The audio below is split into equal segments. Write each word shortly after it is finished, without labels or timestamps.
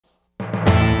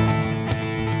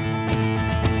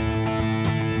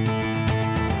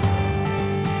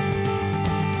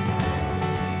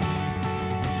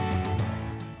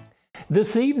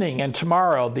This evening and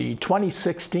tomorrow, the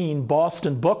 2016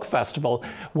 Boston Book Festival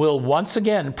will once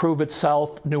again prove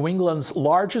itself New England's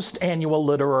largest annual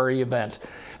literary event,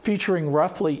 featuring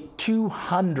roughly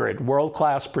 200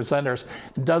 world-class presenters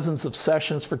and dozens of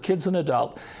sessions for kids and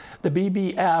adults. The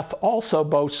BBF also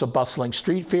boasts a bustling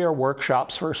street fair,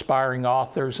 workshops for aspiring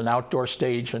authors, an outdoor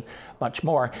stage, and much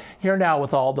more. Here now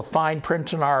with all the fine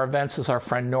print in our events is our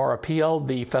friend Norah Piehl,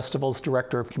 the festival's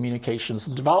Director of Communications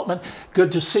and Development.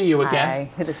 Good to see you again. Hi,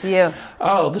 good to see you.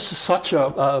 Oh, this is such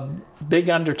a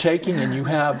big undertaking, and you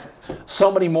have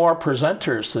so many more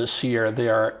presenters this year.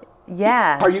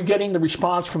 Yeah. Are you getting the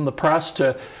response from the press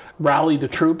to rally the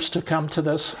troops to come to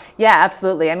this? Yeah,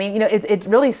 absolutely. I mean, it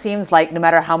really seems like no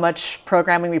matter how much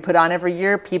programming we put on every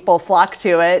year, people flock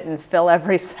to it and fill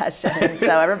every session.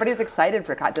 So everybody's excited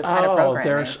for this kind of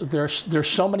programming. There's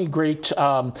so many great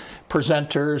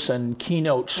presenters and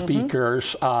keynote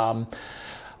speakers.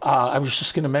 I was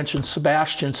just going to mention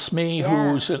Sebastian Smee,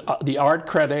 who's the art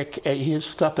critic. His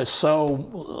stuff is so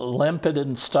limpid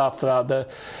and stuff.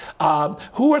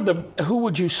 Who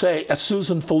would you say?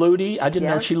 Susan Faludi? I didn't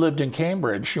know she lived in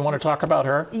Cambridge. You want to talk about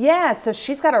her? Yeah, so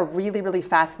she's got a really, really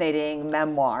fascinating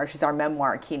memoir. She's our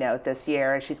memoir keynote this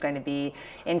year. She's going to be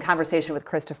in conversation with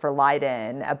Christopher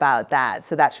Lydon about that.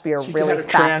 So that should be She really had a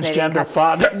fascinating. Transgender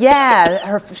father.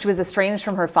 Yeah, she was estranged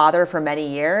from her father for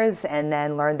many years, and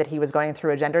then learned that he was going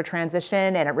through a gender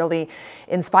transition, and it really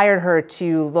inspired her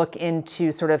to look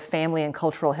into sort of family and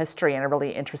cultural history in a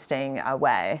really interesting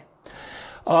way.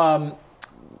 Is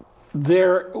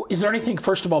there anything,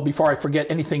 first of all, before I forget,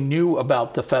 anything new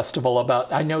about the festival?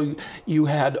 I know you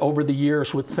had, over the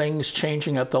years, with things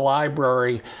changing at the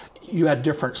library, you had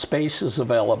different spaces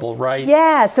available, right?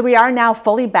 Yeah, so we are now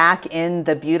fully back in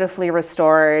the beautifully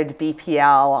restored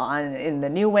BPL in the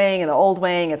new wing and the old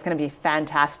wing. It's going to be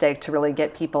fantastic to really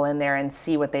get people in there and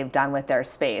see what they've done with their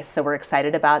space. So we're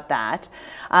excited about that.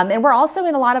 And we're also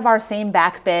in a lot of our same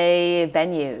Back Bay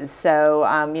venues.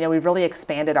 So, we've really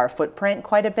expanded our footprint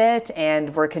quite a bit,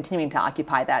 and we're continuing to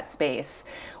occupy that space.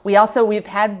 We've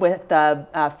had with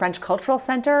the French Cultural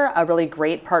Center a really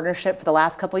great partnership for the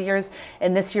last couple of years,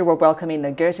 and this year we're welcoming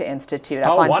the Goethe Institute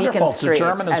up on Beacon Street. The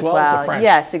German as well as the French.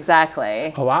 Yes,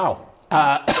 exactly. Oh, wow.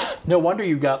 No wonder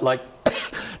you got like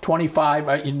 25,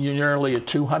 and you're nearly at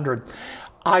 200.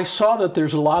 I saw that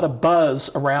there's a lot of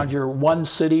buzz around your one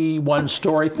city, one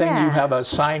story thing. Yeah. You have a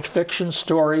science fiction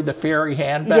story, The Fairy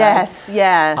Handbag. Yes,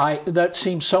 yeah. That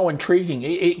seems so intriguing.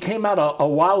 It came out a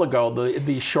while ago,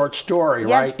 the short story,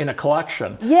 right, in a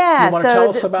collection. Yeah, you want to tell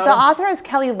us about the it? author is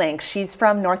Kelly Link. She's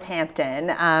from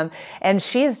Northampton, and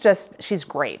she's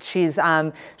great. She's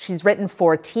written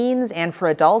for teens and for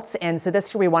adults, and so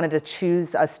this year we wanted to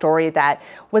choose a story that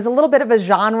was a little bit of a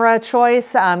genre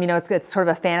choice. It's sort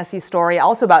of a fantasy story,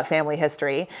 also about family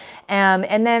history,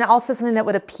 and then also something that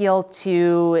would appeal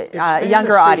to a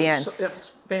younger audience. It's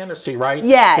fantasy, right?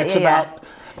 Yeah, it's about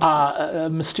a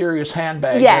mysterious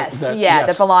handbag.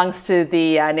 That belongs to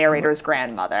the narrator's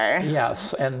grandmother.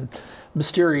 Yes, and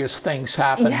mysterious things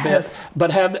happen. Yes.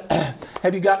 But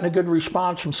have you gotten a good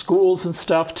response from schools and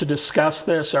stuff to discuss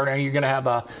this, or are you going to have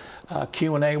a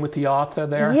Q&A with the author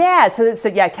there? Yeah, so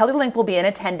Kelly Link will be in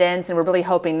attendance, and we're really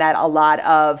hoping that a lot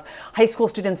of high school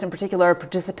students in particular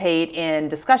participate in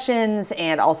discussions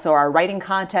and also our writing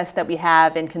contest that we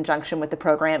have in conjunction with the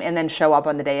program, and then show up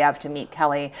on the day of to meet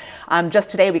Kelly. Just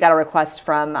today we got a request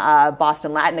from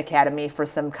Boston Latin Academy for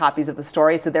some copies of the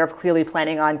story, so they're clearly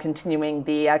planning on continuing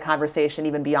the conversation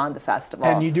even beyond the festival.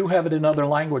 And you do have it in other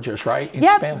languages, right?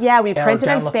 Yep, yeah, we print it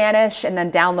in Spanish and then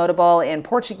downloadable in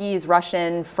Portuguese,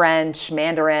 Russian, French,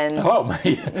 Mandarin. Oh,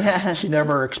 yeah. She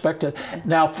never expected.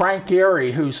 Now, Frank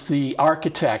Gehry, who's the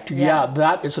architect,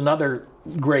 that is another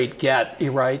great get,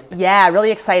 right? Yeah,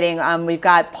 really exciting. We've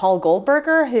got Paul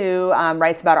Goldberger, who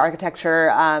writes about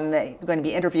architecture, going to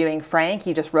be interviewing Frank.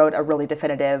 He just wrote a really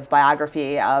definitive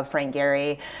biography of Frank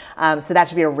Gehry. So that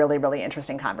should be a really, really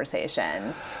interesting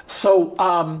conversation.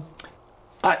 So,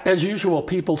 as usual,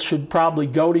 people should probably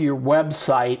go to your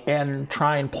website and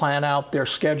try and plan out their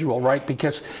schedule, right?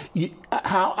 Because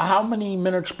how many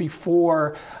minutes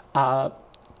before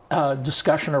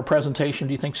discussion or presentation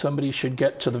do you think somebody should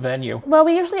get to the venue? Well,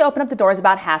 we usually open up the doors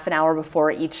about half an hour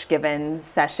before each given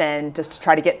session, just to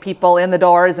try to get people in the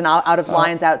doors and out of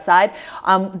lines outside.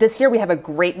 This year we have a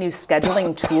great new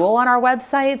scheduling tool on our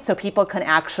website, so people can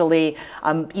actually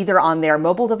either on their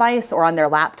mobile device or on their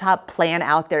laptop plan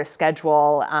out their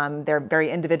schedule, their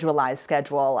very individualized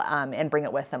schedule, and bring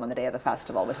it with them on the day of the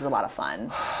festival, which is a lot of fun.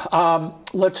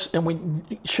 And we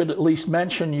should at least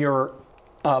mention your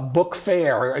book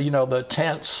fair, the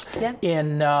tents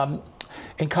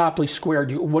In Copley Square,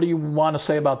 what do you want to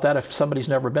say about that if somebody's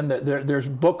never been there? There's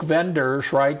book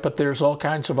vendors, right? But there's all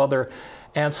kinds of other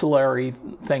ancillary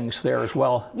things there as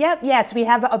well. Yep, yes, we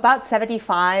have about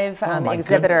 75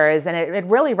 exhibitors, and it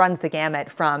really runs the gamut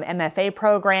from MFA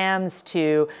programs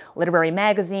to literary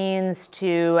magazines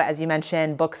to, as you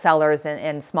mentioned, booksellers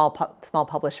and small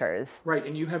publishers. Right,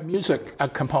 and you have music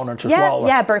components as yeah, well.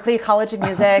 Yeah, Berkeley College of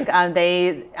Music,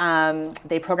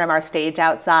 they program our stage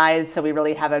outside, so we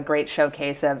really have a great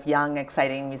showcase of young,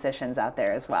 exciting musicians out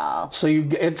there as well. So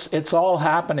it's all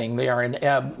happening there in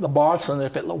Boston.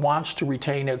 If it wants to retain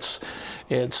its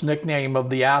nickname of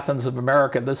the Athens of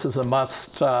America, this is a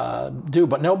must do.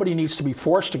 But nobody needs to be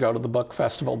forced to go to the book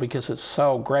festival because it's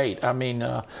so great. I mean,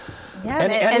 yeah,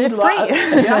 and it's free.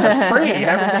 Yeah, it's free.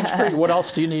 Everything's free. What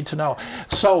else do you need to know?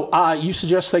 So you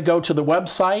suggest they go to the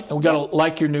website, and we got to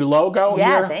like your new logo here.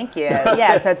 Yeah, thank you.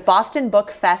 Yeah, so it's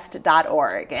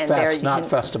bostonbookfest.org. And Fest, not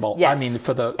festival. Yes. I mean,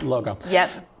 for the logo.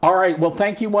 Yep. All right. Well,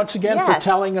 thank you once again for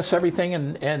telling us everything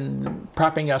and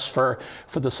prepping us for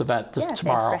this event tomorrow. Thanks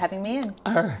for having me in.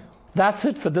 All right. That's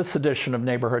it for this edition of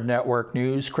Neighborhood Network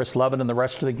News. Chris Levin and the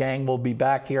rest of the gang will be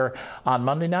back here on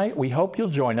Monday night. We hope you'll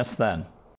join us then.